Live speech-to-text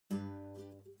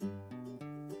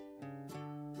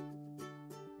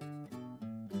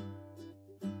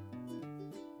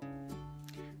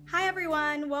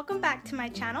everyone, welcome back to my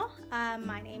channel.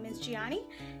 My name is Gianni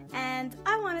and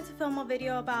I wanted to film a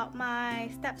video about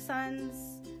my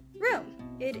stepson's room.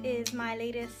 It is my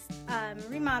latest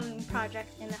remodeling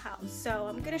project in the house. So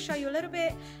I'm going to show you a little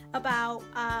bit about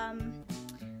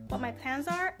what my plans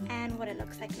are and what it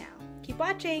looks like now. Keep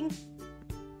watching!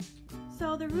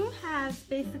 So the room has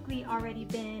basically already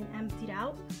been emptied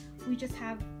out. We just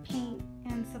have paint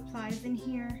and supplies in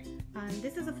here.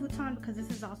 This is a futon because this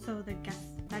is also the guest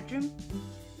bedroom.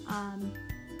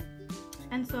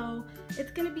 And so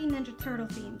it's going to be Ninja Turtle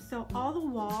themed. So all the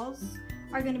walls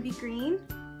are going to be green.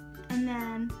 And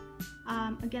then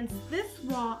against this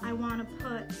wall, I want to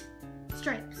put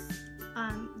stripes,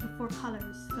 the four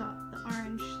colors, the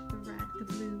orange, the red, the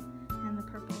blue, and the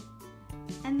purple.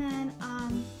 And then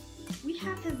we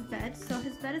have his bed. So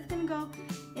his bed is going to go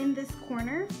in this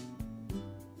corner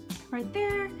right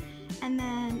there. And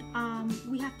then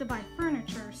we have to buy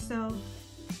furniture. So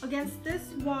against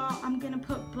this wall, I'm gonna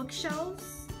put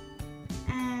bookshelves,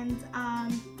 and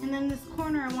then this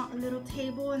corner, I want a little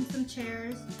table and some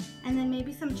chairs, and then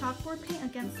maybe some chalkboard paint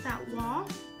against that wall.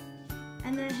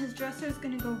 And then his dresser is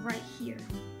gonna go right here.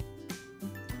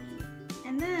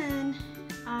 And then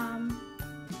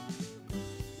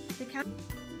the couch.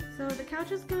 So the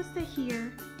couch is gonna stay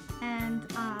here. And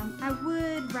I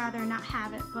would rather not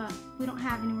have it, but we don't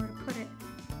have anywhere to put it.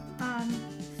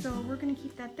 So we're gonna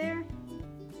keep that there.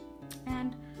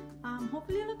 And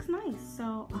hopefully it looks nice.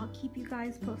 So I'll keep you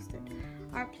guys posted.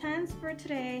 Our plans for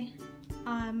today,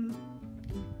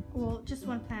 well, just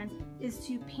one plan, is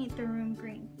to paint the room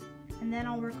green. And then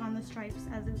I'll work on the stripes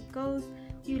as it goes.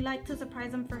 We'd like to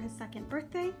surprise him for his second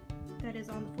birthday. That is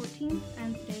on the 14th,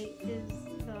 and today is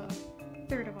the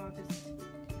 3rd of August.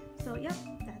 So yep,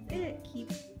 that's it.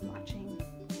 Keep watching.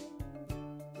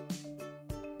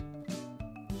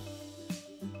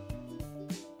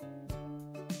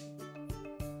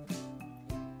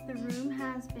 The room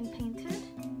has been painted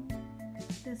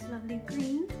this lovely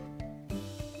green.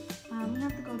 I'm gonna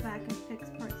have to go back and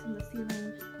fix parts in the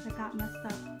ceiling that got messed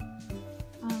up.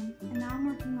 And now I'm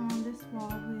working on this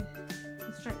wall with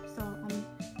the stripes. So I'm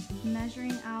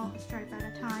measuring out a stripe at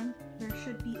a time. There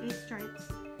should be 8 stripes.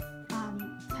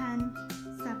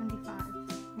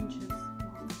 10.75 inches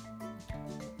long.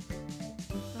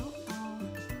 So I'll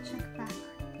check back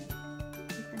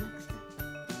with the next step.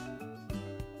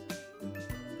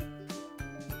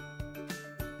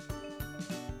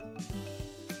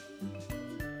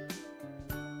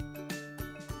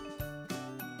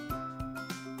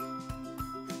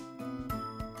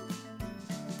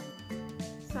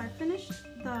 So I finished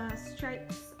the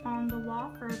stripes on the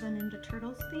wall for the Ninja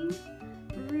Turtles theme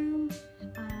room.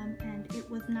 And it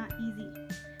was not easy.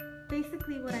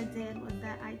 Basically what I did was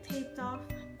that I taped off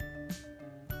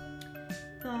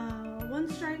the one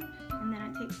stripe, and then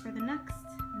I taped for the next,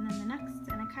 and then the next,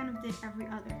 and I kind of did every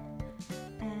other.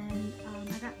 And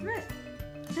I got through it.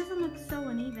 It doesn't look so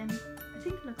uneven. I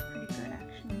think it looks pretty good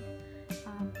actually.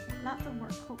 Lots of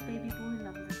work. Hope baby boy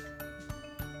loves it.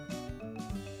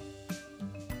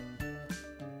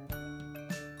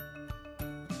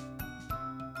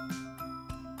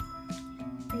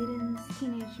 Aiden's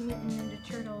Teenage Mutant Ninja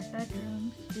Turtle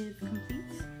bedroom is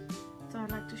complete. So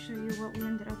I'd like to show you what we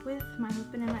ended up with. My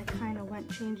husband and I kind of went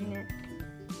changing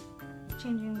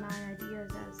my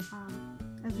ideas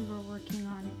as we were working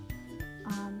on it.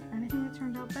 And I think it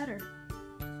turned out better.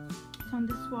 So on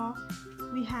this wall,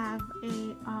 we have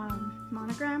a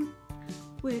monogram,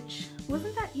 which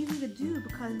wasn't that easy to do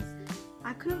because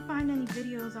I couldn't find any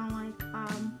videos on like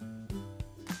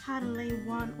how to lay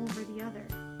one over the other.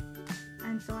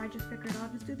 And so I just figured I'll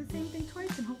just do the same thing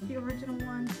twice and hope the original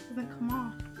one doesn't come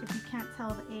off if you can't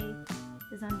tell the A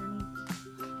is underneath.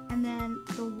 And then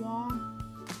the wall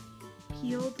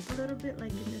peeled a little bit,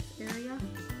 like in this area,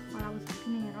 while I was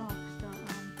cleaning it off. So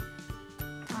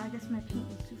I guess my paint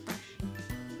was too fresh.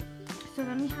 So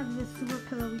then we have this super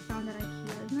pillow we found at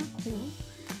IKEA. Isn't that cool?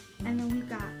 And then we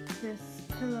got this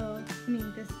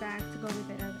this bag to go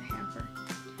with it as a hamper.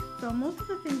 So most of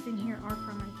the things in here are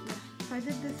from IKEA. So I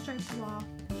did this striped wall,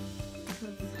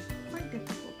 which was quite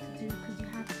difficult to do because you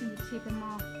have to take them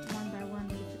off one by one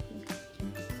basically.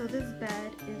 So this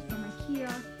bed is from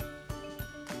IKEA.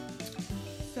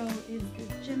 So is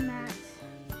this gym mat.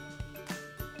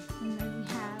 And then we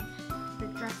have the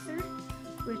dresser,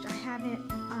 which I haven't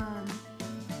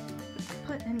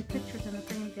put any pictures in the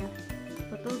frames yet.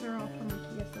 But those are all from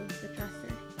IKEA, so it's the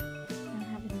dresser. And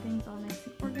having things all nice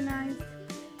and organized.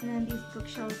 And then these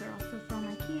bookshelves are also from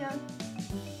IKEA.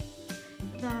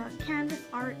 The canvas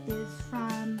art is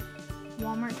from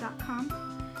Walmart.com.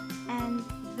 And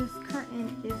This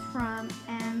curtain is from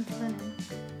Anne's Linen.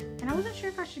 And I wasn't sure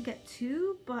if I should get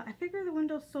two, but I figure the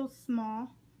window's so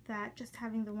small that just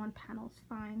having the one panel is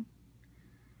fine.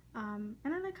 And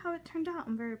I like how it turned out.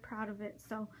 I'm very proud of it.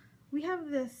 So we have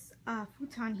this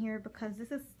futon here because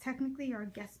this is technically our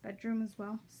guest bedroom as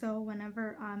well. So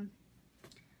whenever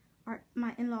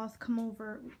my in-laws come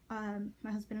over,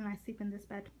 my husband and I sleep in this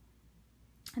bed,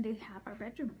 and they have our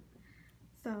bedroom.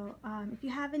 So if you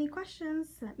have any questions,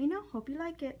 let me know. Hope you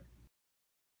like it.